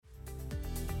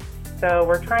so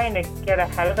we're trying to get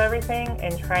ahead of everything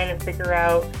and trying to figure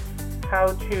out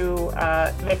how to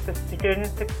make the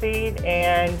students succeed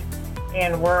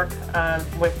and work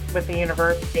with the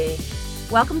university.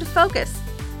 Welcome to Focus,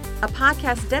 a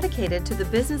podcast dedicated to the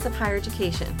business of higher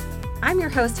education. I'm your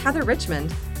host, Heather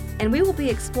Richmond, and we will be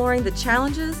exploring the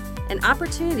challenges and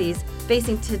opportunities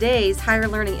facing today's higher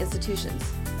learning institutions.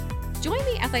 Join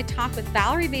me as I talk with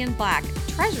Valerie Van Black,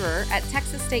 treasurer at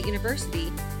Texas State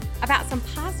University, about some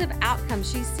positive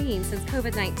outcomes she's seen since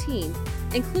COVID-19,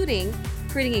 including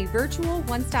creating a virtual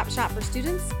one-stop shop for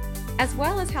students, as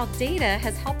well as how data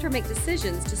has helped her make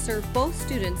decisions to serve both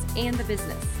students and the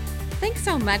business. Thanks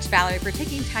so much, Valerie, for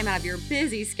taking time out of your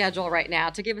busy schedule right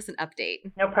now to give us an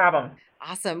update. No problem.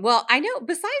 Awesome. Well, I know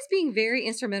besides being very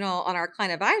instrumental on our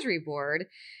client advisory board,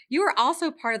 you are also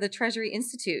part of the Treasury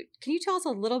Institute. Can you tell us a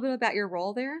little bit about your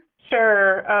role there?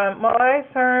 Sure. Well, I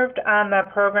served on the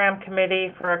program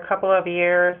committee for a couple of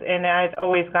years, and I've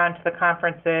always gone to the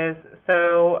conferences.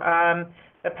 So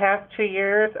the past 2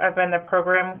 years, I've been the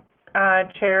program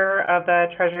chair of the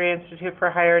Treasury Institute for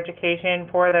Higher Education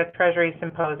for the Treasury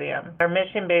Symposium. Our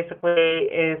mission basically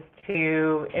is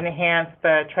to enhance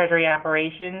the Treasury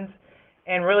operations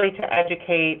and really to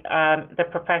educate the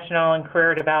professional and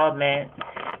career development.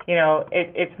 You know,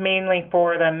 it's mainly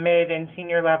for the mid and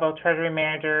senior level Treasury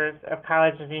managers of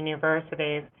colleges and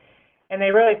universities. And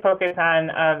they really focus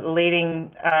on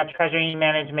leading Treasury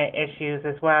management issues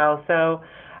as well. So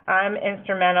I'm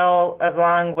instrumental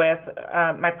along with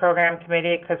my program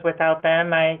committee, because without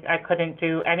them, I couldn't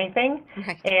do anything.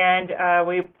 Right. And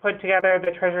we put together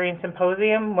the Treasury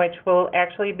Symposium, which will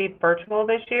actually be virtual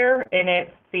this year, and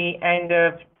it's the end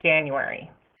of January.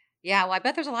 Yeah, well, I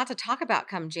bet there's a lot to talk about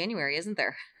come January, isn't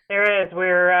there? There is.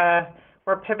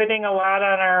 We're pivoting a lot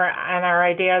on our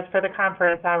ideas for the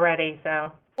conference already.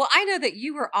 So. Well, I know that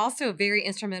you were also very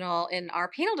instrumental in our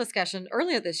panel discussion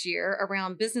earlier this year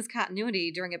around business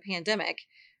continuity during a pandemic,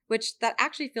 which that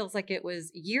actually feels like it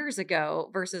was years ago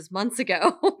versus months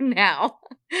ago now.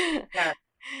 Yeah.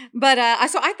 But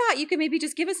so I thought you could maybe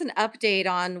just give us an update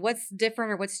on what's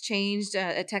different or what's changed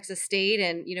at Texas State,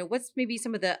 and what's maybe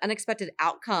some of the unexpected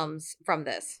outcomes from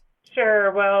this.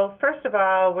 Sure. Well, first of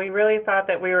all, we really thought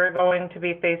that we were going to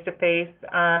be face-to-face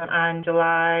on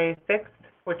July 6th,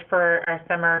 which for our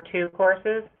summer 2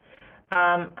 courses.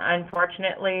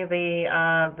 Unfortunately,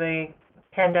 the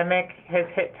pandemic has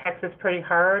hit Texas pretty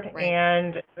hard, right.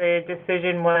 And the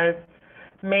decision was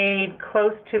made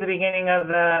close to the beginning of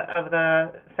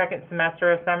the second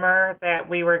semester of summer that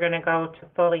we were going to go to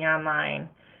fully online.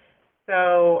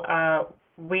 So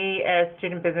we, as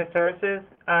Student Business Services,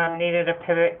 needed to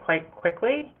pivot quite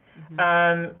quickly.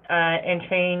 And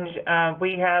change.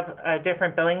 We have a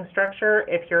different billing structure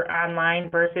if you're online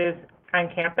versus on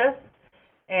campus.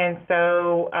 And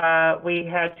so we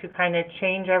had to kind of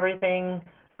change everything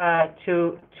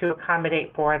to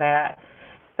accommodate for that.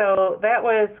 So that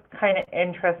was kind of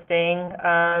interesting.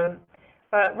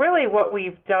 But really what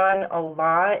we've done a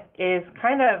lot is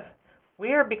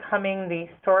we are becoming the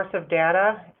source of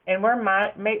data, and we're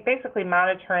basically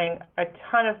monitoring a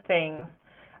ton of things.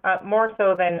 More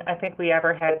so than I think we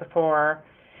ever had before.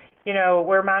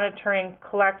 We're monitoring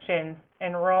collections,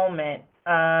 enrollment,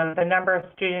 the number of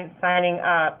students signing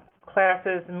up,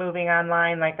 classes moving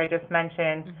online, like I just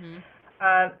mentioned.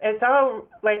 It's all,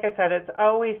 like I said, it's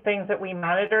always things that we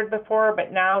monitored before,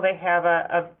 but now they have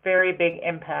a very big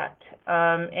impact.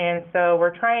 And so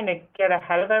we're trying to get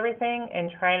ahead of everything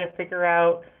and trying to figure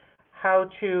out how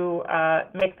to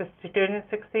make the students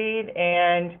succeed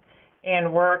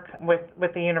and work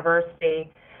with the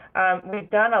university. We've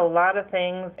done a lot of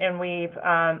things, and we've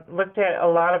looked at a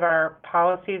lot of our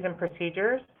policies and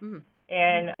procedures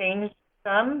and changed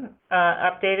some,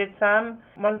 updated some.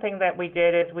 One thing that we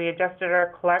did is we adjusted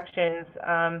our collections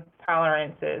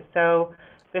tolerances. So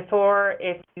before,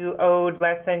 if you owed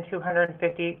less than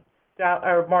 $250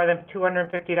 or more than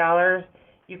 $250,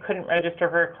 you couldn't register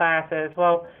for classes.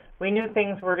 Well, we knew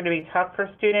things were going to be tough for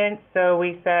students, so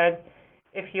we said,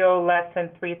 if you owe less than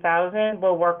 $3,000,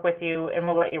 we'll work with you and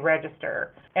we'll let you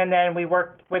register. And then we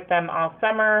worked with them all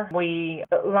summer. We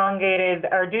elongated,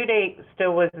 our due date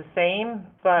still was the same,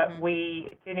 but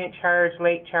we didn't charge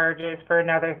late charges for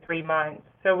another 3 months.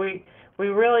 So we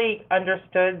really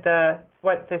understood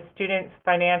what the students'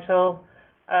 financial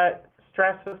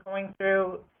stress was going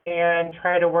through and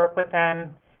try to work with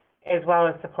them as well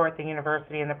as support the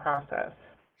university in the process.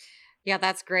 Yeah,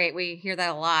 that's great. We hear that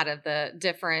a lot of the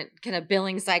different kind of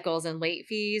billing cycles and late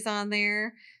fees on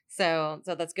there. So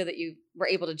that's good that you were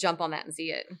able to jump on that and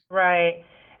see it. Right.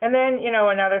 And then,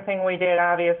 another thing we did,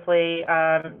 obviously,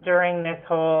 during this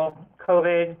whole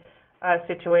COVID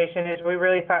situation is we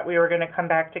really thought we were going to come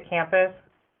back to campus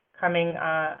coming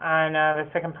on the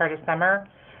second part of summer,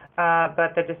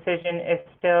 but the decision is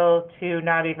still to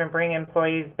not even bring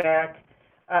employees back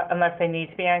unless they need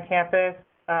to be on campus.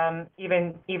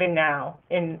 Even now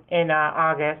in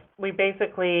August, we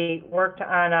basically worked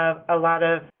on a lot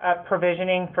of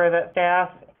provisioning for the staff,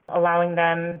 allowing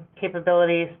them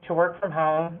capabilities to work from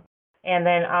home, and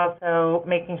then also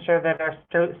making sure that our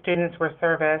students were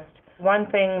serviced. One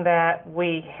thing that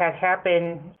we had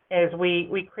happen is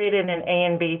we created an A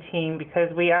and B team because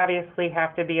we obviously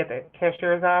have to be at the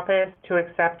cashier's office to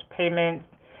accept payments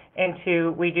and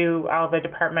we do all the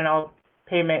departmental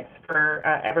payments for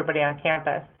everybody on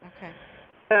campus. Okay.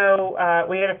 So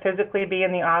we had to physically be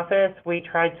in the office. We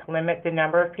tried to limit the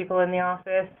number of people in the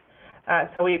office.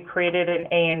 So we created an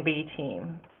A and B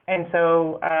team. And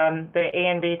so the A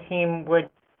and B team would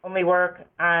only work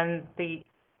on the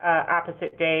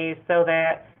opposite days so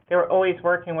that they were always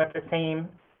working with the same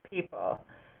people.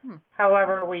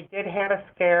 However, we did have a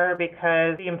scare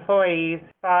because the employees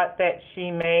thought that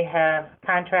she may have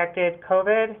contracted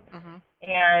COVID.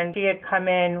 And she had come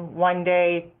in one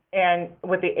day and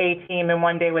with the A team and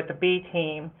one day with the B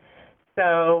team.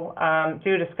 So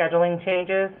due to scheduling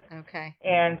changes. Okay.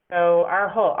 And so our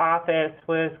whole office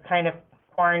was kind of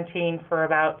quarantined for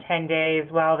about 10 days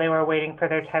while they were waiting for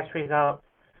their test results.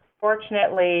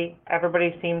 Fortunately,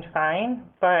 everybody seemed fine,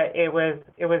 but it was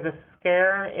a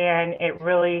scare, and it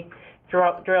really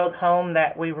drilled home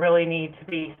that we really need to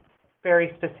be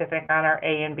very specific on our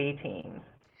A and B teams.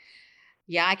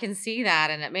 Yeah, I can see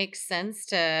that. And it makes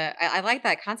sense I like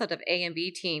that concept of A and B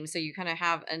teams. So you kind of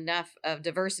have enough of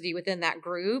diversity within that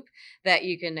group that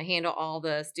you can handle all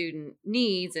the student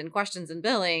needs and questions and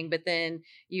billing, but then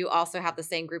you also have the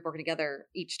same group working together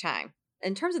each time.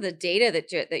 In terms of the data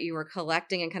that you were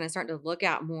collecting and kind of starting to look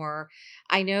at more,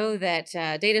 I know that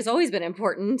data has always been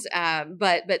important,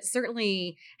 but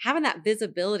certainly having that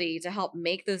visibility to help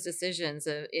make those decisions,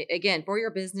 again, for your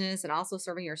business and also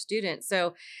serving your students.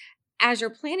 So as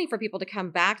you're planning for people to come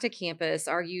back to campus,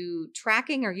 are you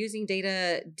tracking or using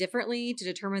data differently to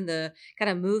determine the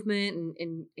kind of movement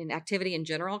and activity in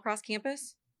general across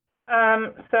campus?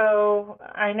 So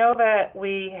I know that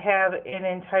we have an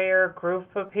entire group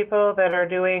of people that are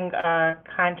doing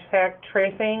contact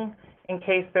tracing in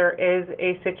case there is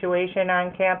a situation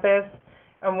on campus.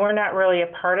 And we're not really a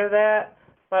part of that,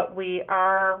 but we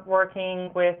are working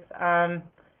with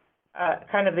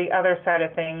kind of the other side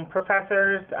of things.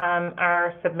 Professors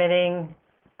are submitting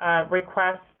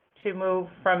requests to move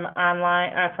from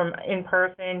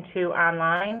in-person to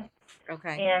online.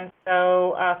 Okay. And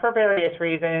so for various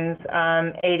reasons,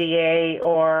 ADA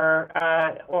or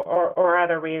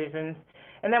other reasons.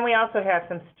 And then we also have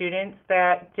some students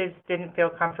that just didn't feel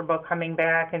comfortable coming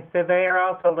back, and so they are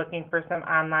also looking for some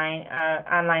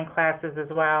online classes as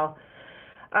well.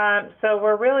 So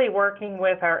we're really working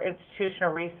with our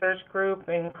institutional research group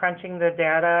and crunching the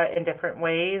data in different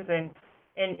ways and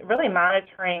really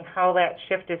monitoring how that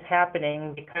shift is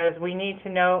happening, because we need to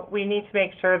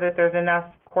make sure that there's enough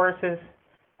courses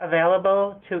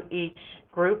available to each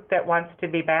group that wants to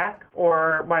be back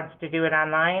or wants to do it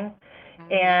online.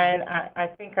 And I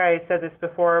think I said this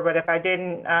before, but if I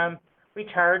didn't, we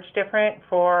charge different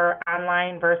for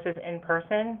online versus in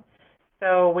person.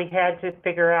 So we had to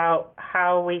figure out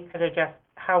how we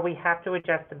have to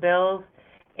adjust the bills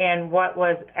and what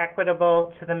was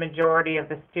equitable to the majority of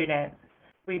the students.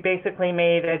 We basically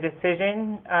made a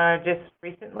decision just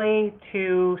recently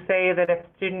to say that if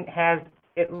a student has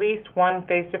at least one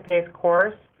face-to-face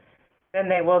course, then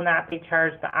they will not be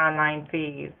charged the online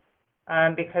fees,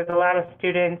 because a lot of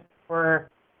students were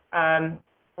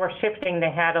shifting.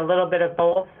 They had a little bit of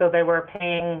both, so they were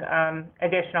paying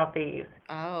additional fees.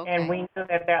 Oh, okay. And we knew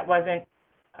that wasn't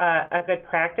a good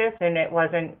practice, and it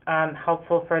wasn't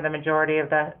helpful for the majority of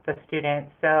the students.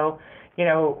 So,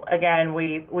 again,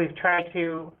 we've tried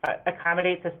to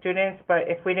accommodate the students, but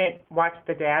if we didn't watch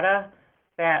the data,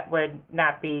 that would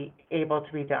not be able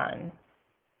to be done.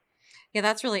 Yeah,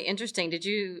 that's really interesting. Did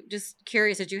you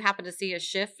happen to see a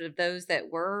shift of those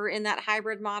that were in that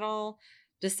hybrid model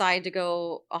decide to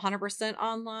go 100%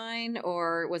 online,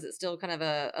 or was it still kind of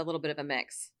a little bit of a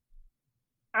mix?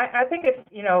 I think it's,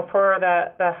 for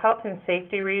the health and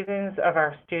safety reasons of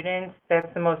our students,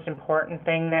 that's the most important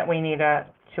thing that we need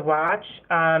to watch.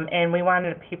 And we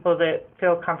wanted people to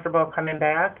feel comfortable coming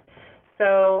back.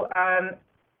 So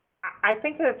I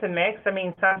think that it's a mix. I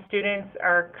mean, some students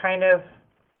are kind of,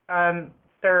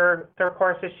 their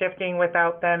course is shifting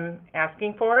without them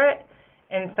asking for it.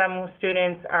 And some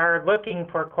students are looking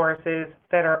for courses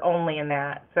that are only in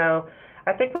that. So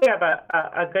I think we have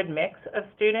a good mix of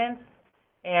students.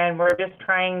 and we're just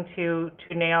trying to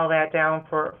nail that down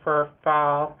for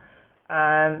fall.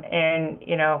 And,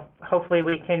 you know, hopefully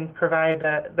we can provide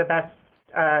the best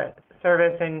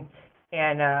service and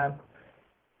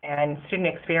student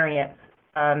experience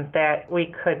that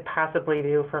we could possibly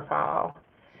do for fall.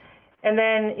 And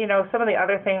then, you know, some of the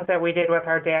other things that we did with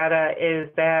our data is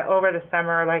that over the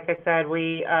summer, like I said,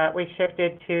 we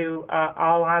shifted to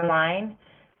all online,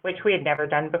 which we had never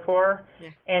done before.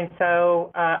 Yeah. And so,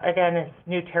 again, it's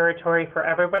new territory for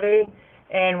everybody.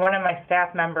 And one of my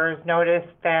staff members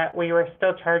noticed that we were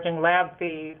still charging lab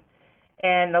fees.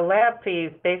 And the lab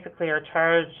fees basically are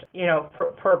charged, you know,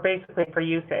 for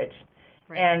usage.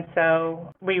 Right. And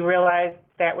so we realized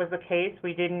that was the case.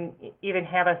 We didn't even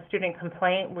have a student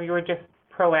complaint. We were just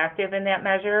proactive in that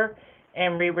measure,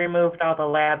 and we removed all the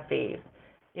lab fees.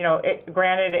 You know,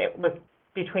 granted, it was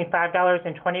between $5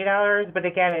 and $20, but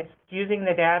again, it's using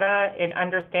the data and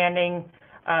understanding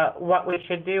what we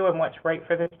should do and what's right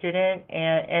for the student,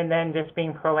 and then just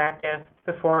being proactive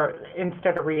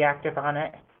instead of reactive on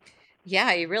it.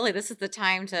 Yeah, this is the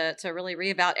time to really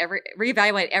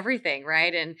reevaluate everything,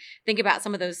 right? And think about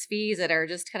some of those fees that are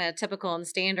just kind of typical and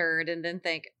standard, and then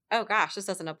think, oh gosh, this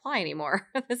doesn't apply anymore.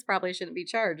 This probably shouldn't be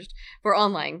charged for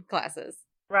online classes.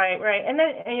 Right. And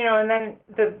then, you know, and then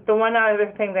the one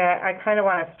other thing that I kind of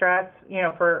want to stress, you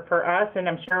know, for us, and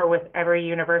I'm sure with every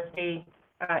university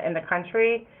in the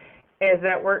country, is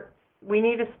that we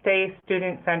need to stay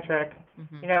student-centric.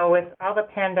 Mm-hmm. You know, with all the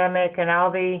pandemic and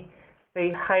all the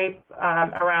hype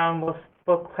around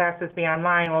will classes be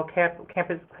online, will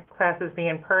campus classes be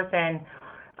in person,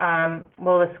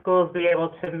 will the schools be able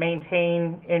to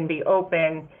maintain and be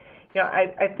open? You know,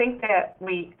 I think that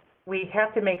we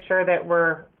have to make sure that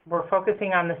we're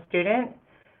focusing on the student,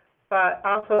 but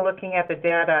also looking at the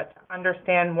data to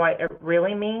understand what it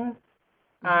really means,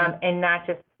 and not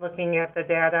just looking at the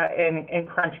data and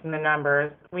crunching the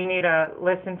numbers. We need to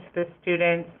listen to the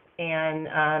students and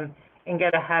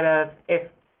get ahead of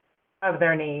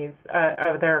their needs,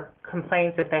 of their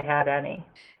complaints if they had any.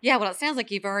 Yeah, well, it sounds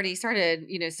like you've already started,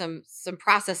 you know, some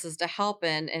processes to help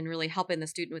and really helping the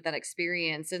student with that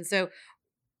experience. And so,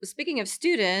 speaking of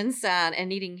students and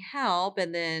needing help,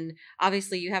 and then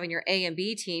obviously you having your A and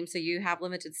B team, so you have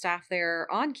limited staff there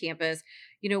on campus.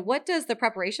 You know, what does the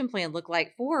preparation plan look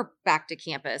like for back to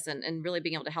campus and really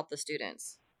being able to help the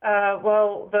students?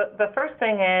 Well, the first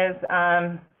thing is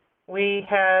we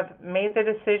have made the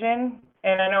decision,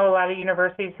 and I know a lot of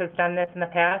universities have done this in the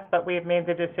past, but we have made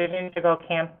the decision to go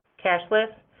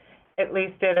cashless, at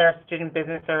least at our Student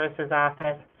Business Services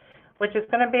office, which is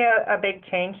going to be a big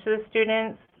change to the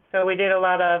students. So we did a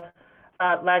lot of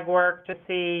legwork to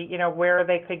see, you know, where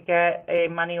they could get a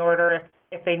money order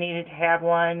if they needed to have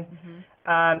one. Mm-hmm.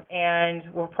 And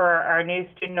for our new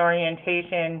student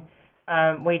orientation,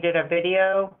 we did a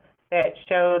video that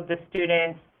showed the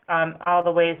students all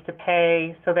the ways to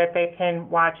pay so that they can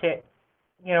watch it,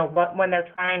 you know, when they're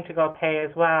trying to go pay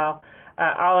as well.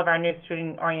 All of our new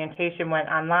student orientation went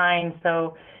online,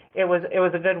 so it was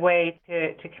a good way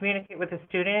to communicate with the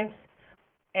students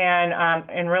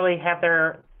and really have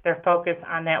their focus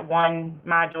on that one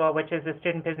module, which is the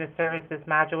Student Business Services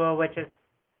module, which is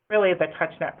really the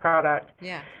TouchNet product.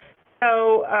 Yeah.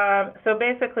 So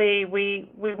basically, we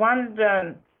wanted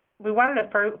to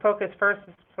focus first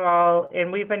of all,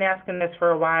 and we've been asking this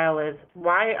for a while, is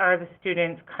why are the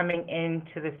students coming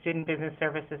into the Student Business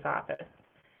Services office?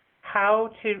 How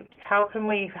can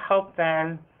we help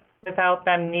them without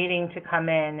them needing to come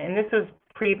in? And this was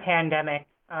pre-pandemic,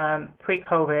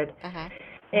 pre-COVID. Uh-huh.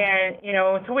 And, you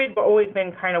know, so we've always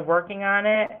been kind of working on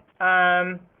it.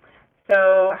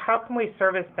 So how can we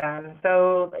service them?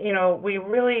 So, you know, we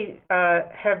really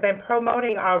have been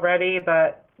promoting already,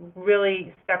 but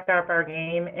really stepped up our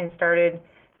game and started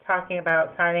talking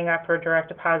about signing up for direct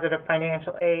deposit of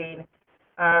financial aid.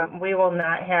 We will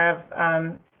not have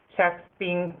checks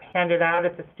being handed out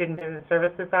at the Student Business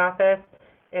Services office.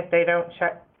 If they don't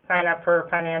sign up for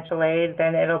financial aid,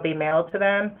 then it'll be mailed to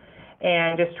them.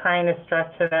 And just trying to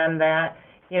stress to them that,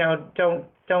 you know,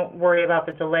 don't worry about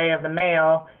the delay of the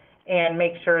mail, and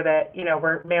make sure that, you know,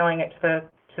 we're mailing it to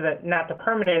the not the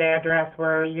permanent address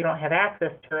where you don't have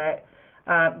access to it,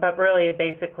 but really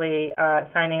basically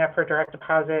signing up for direct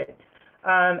deposit.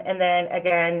 And then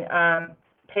again,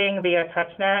 paying via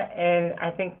TouchNet, and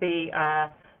I think the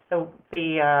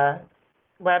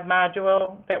web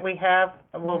module that we have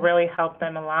will really help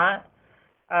them a lot.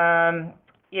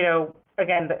 You know,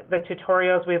 again, the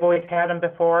tutorials, we've always had them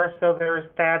before, so there's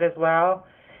that as well.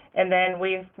 And then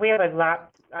we have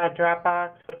a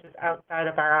Dropbox, which is outside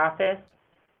of our office,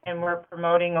 and we're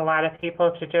promoting a lot of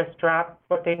people to just drop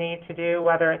what they need to do,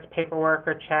 whether it's paperwork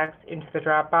or checks, into the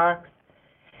Dropbox.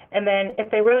 And then if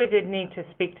they really did need to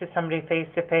speak to somebody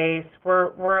face-to-face,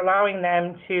 we're allowing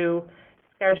them to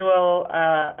schedule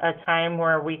a time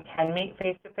where we can meet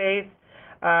face-to-face,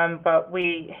 but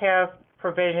we have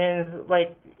provisions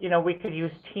like, we could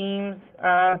use Teams.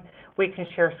 We can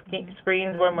share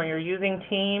screens when we're using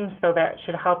Teams, so that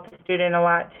should help the student a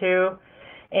lot too.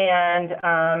 And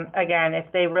again, if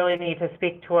they really need to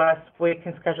speak to us, we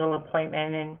can schedule an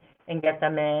appointment and get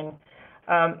them in.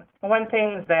 One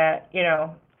thing that,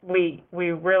 we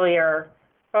really are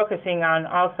focusing on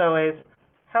also is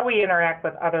how we interact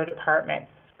with other departments,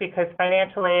 because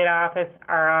financial aid office,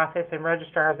 our office, and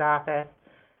registrar's office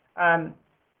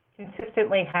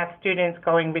consistently have students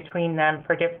going between them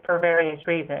for various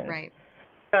reasons. Right.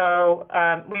 So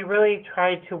we really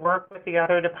try to work with the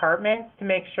other departments to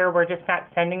make sure we're just not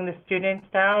sending the students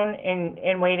down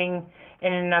and waiting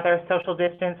in another social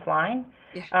distance line,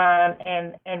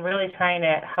 and really trying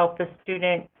to help the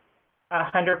student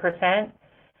 100%.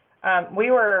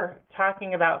 We were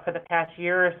talking about for the past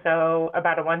year or so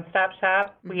about a one-stop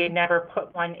shop. We had never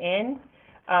put one in,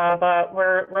 but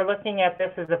we're looking at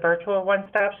this as a virtual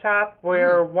one-stop shop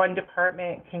where one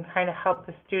department can kind of help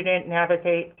the student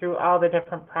navigate through all the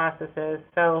different processes.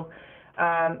 So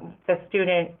the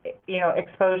student,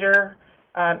 exposure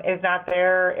is not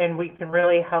there, and we can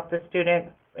really help the student,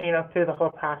 through the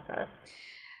whole process.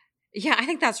 Yeah, I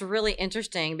think that's really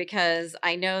interesting because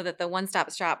I know that the one-stop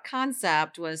shop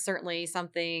concept was certainly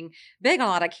something big on a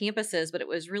lot of campuses, but it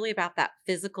was really about that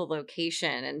physical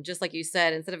location. And just like you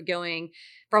said, instead of going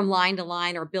from line to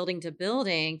line or building to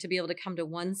building, to be able to come to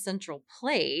one central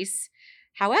place.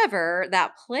 However,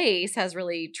 that place has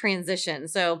really transitioned.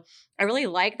 So I really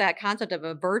like that concept of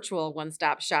a virtual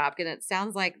one-stop shop, and it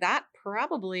sounds like that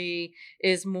probably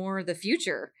is more the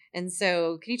future. And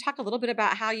so can you talk a little bit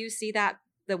about how you see that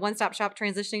the one-stop shop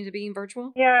transitioning to being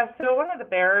virtual? Yeah, so one of the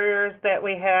barriers that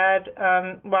we had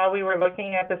while we were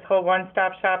looking at this whole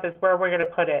one-stop shop is where we're going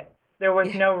to put it. There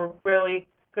was no really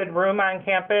good room on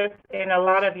campus, and a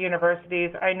lot of universities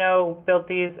I know built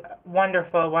these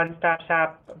wonderful one-stop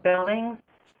shop buildings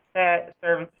that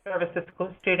service the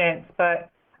school students, but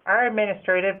our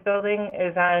administrative building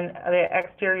is on the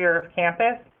exterior of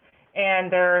campus,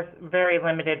 and there's very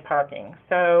limited parking.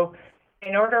 So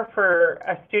in order for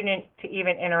a student to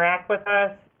even interact with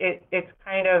us, it's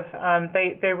kind of,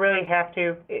 they really have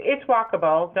to, it's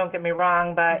walkable, don't get me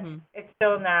wrong, but it's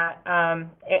still not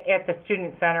at the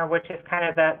student center, which is kind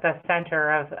of the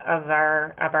center of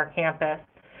our campus,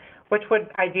 which would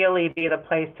ideally be the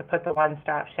place to put the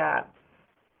one-stop shop.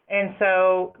 And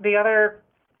so the other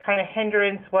kind of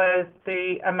hindrance was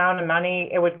the amount of money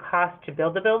it would cost to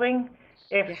build the building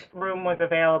if room was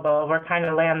available. We're kind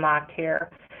of landlocked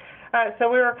here.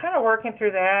 So we were kind of working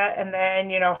through that, and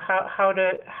then how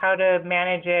to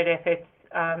manage it if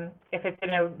it's in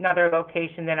another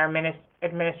location than our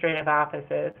administrative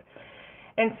offices.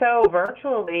 And so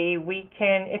virtually we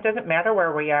can. It doesn't matter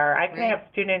where we are. I can have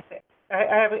students.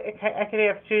 I could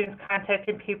have students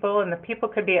contacting people, and the people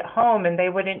could be at home, and they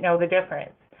wouldn't know the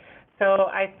difference. So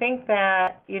I think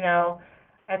that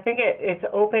it's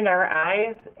opened our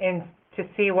eyes and to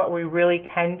see what we really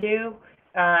can do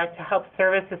to help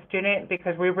service the student,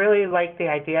 because we really like the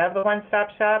idea of the one-stop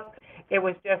shop. It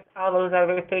was just all those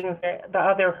other things, the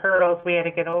other hurdles we had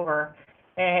to get over.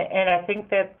 And I think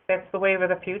that that's the wave of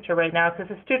the future right now, because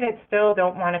the students still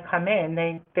don't want to come in.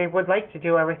 They would like to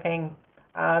do everything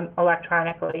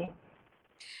electronically.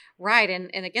 Right.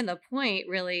 And again, the point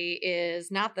really is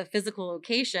not the physical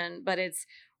location, but it's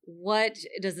what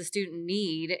does the student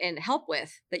need and help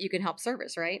with that you can help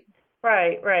service, right?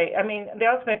 Right. I mean, the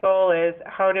ultimate goal is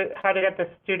how to get the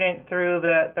student through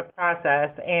the process.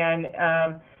 And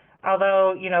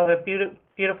although the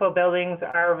beautiful buildings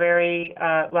are very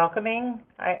welcoming,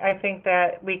 I think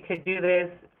that we could do this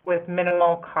with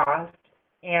minimal cost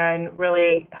and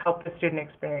really help the student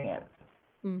experience.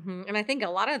 And I think a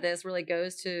lot of this really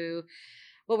goes to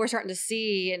what we're starting to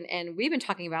see, and we've been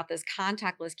talking about this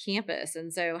contactless campus.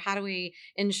 And so how do we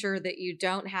ensure that you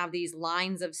don't have these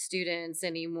lines of students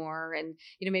anymore, and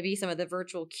maybe some of the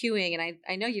virtual queuing? And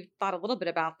I know you've thought a little bit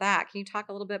about that. Can you talk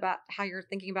a little bit about how you're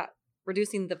thinking about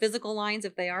reducing the physical lines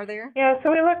if they are there? Yeah,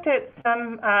 so we looked at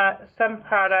some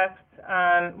products.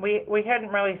 We hadn't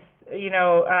really,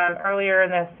 earlier in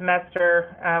the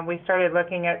semester, we started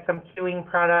looking at some queuing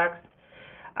products,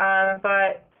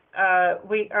 but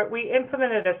we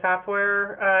implemented a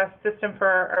software system for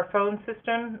our phone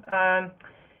system,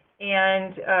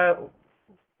 and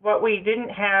what we didn't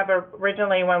have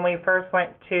originally when we first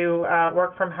went to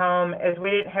work from home is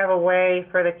we didn't have a way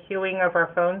for the queuing of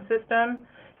our phone system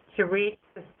to reach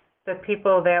the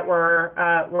people that were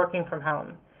working from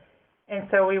home. And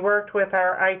so we worked with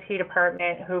our IT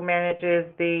department who manages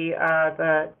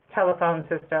the telephone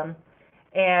system,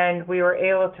 and we were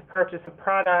able to purchase a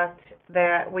product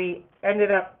that we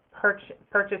ended up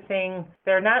purchasing.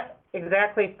 They're not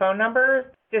exactly phone numbers,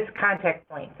 just contact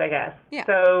points, I guess. Yeah.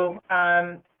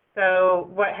 So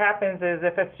what happens is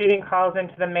if a student calls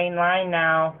into the main line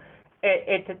now,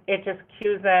 it just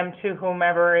queues them to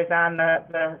whomever is on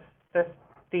the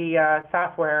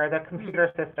software, the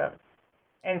computer system.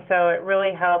 And so it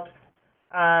really helps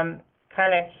kind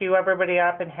of queue everybody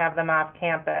up and have them off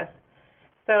campus.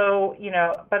 So,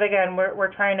 but again,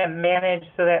 we're trying to manage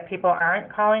so that people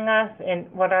aren't calling us, and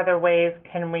what other ways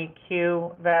can we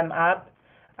queue them up?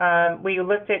 We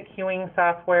looked at queuing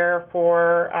software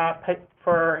for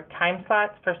time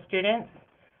slots for students,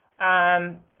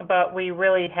 but we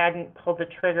really hadn't pulled the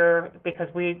trigger because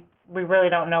we really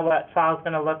don't know what fall's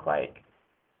going to look like.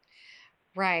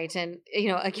 Right. And,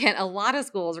 again, a lot of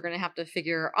schools are going to have to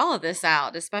figure all of this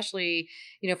out, especially,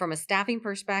 from a staffing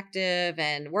perspective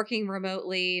and working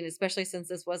remotely, and especially since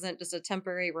this wasn't just a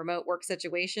temporary remote work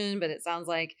situation, but it sounds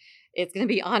like it's going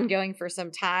to be ongoing for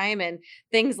some time, and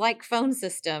things like phone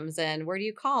systems and where do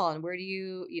you call and where do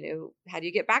you, how do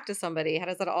you get back to somebody? How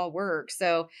does that all work?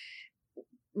 So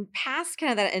past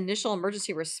kind of that initial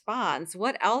emergency response,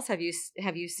 what else have you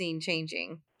seen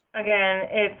changing? Again,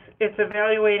 it's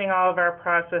evaluating all of our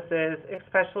processes,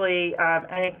 especially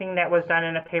anything that was done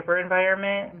in a paper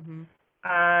environment.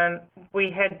 Mm-hmm.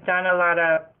 We had done a lot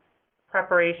of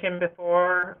preparation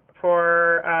before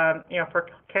for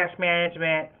cash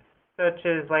management, such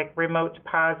as like remote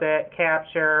deposit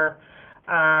capture,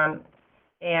 and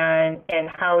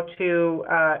how to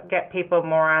get people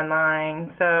more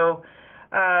online. So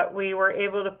we were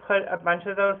able to put a bunch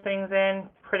of those things in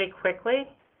pretty quickly.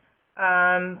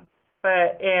 And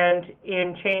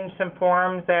change some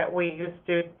forms that we used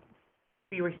to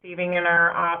be receiving in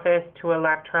our office to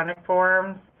electronic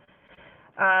forms.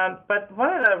 But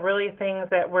one of the really things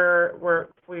that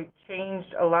we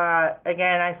changed a lot,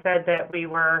 again, I said that we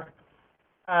were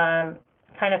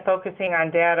kind of focusing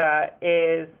on data,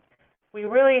 is we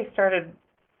really started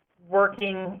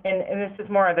working, and this is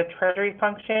more of the treasury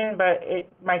function, but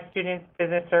my student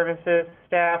business services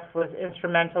staff was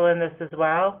instrumental in this as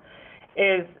well,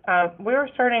 is we were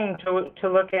starting to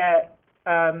look at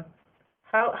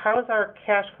how's our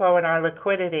cash flow and our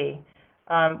liquidity.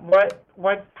 How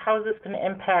is this going to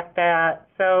impact that?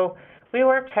 So we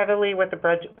worked heavily with the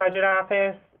budget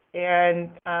office and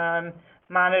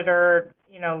monitored,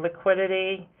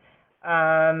 liquidity.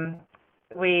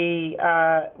 We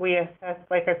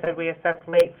assessed, like I said, we assessed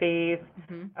late fees.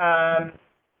 Mm-hmm.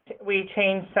 We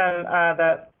changed some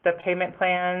the payment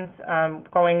plans,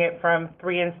 going it from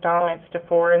 3 installments to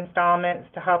 4 installments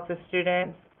to help the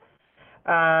students,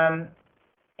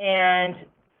 and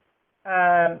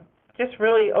just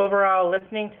really overall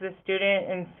listening to the student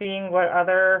and seeing what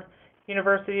other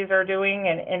universities are doing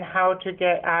and how to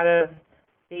get out of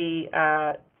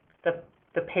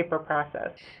the paper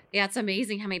process. Yeah, it's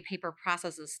amazing how many paper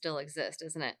processes still exist,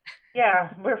 isn't it?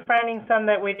 Yeah, we're finding some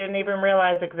that we didn't even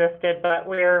realize existed, but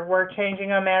we're changing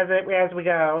them as we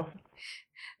go.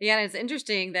 Yeah, and it's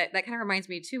interesting that kind of reminds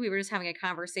me too. We were just having a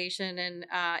conversation and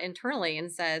internally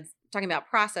and talking about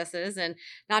processes, and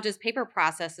not just paper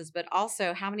processes, but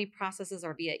also how many processes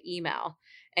are via email.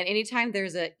 And anytime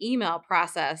there's an email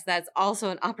process, that's also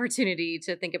an opportunity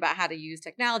to think about how to use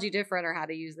technology different, or how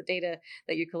to use the data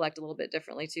that you collect a little bit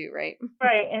differently too, right?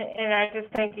 Right, and I just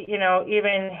think,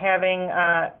 even having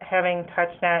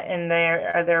TouchNet in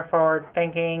their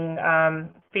forward-thinking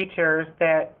features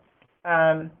that,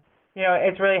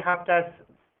 it's really helped us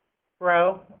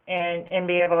grow and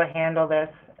be able to handle this,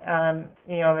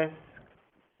 this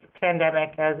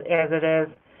pandemic as it is.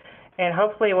 And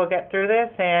hopefully we'll get through this,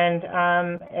 and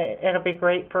it'll be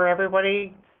great for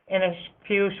everybody in a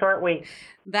few short weeks.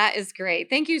 That is great.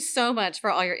 Thank you so much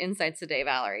for all your insights today,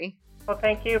 Valerie. Well,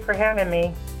 thank you for having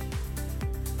me.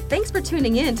 Thanks for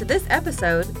tuning in to this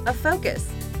episode of Focus.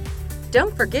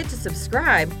 Don't forget to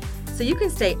subscribe so you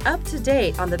can stay up to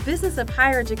date on the business of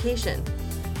higher education.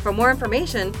 For more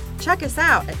information, check us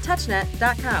out at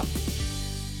touchnet.com.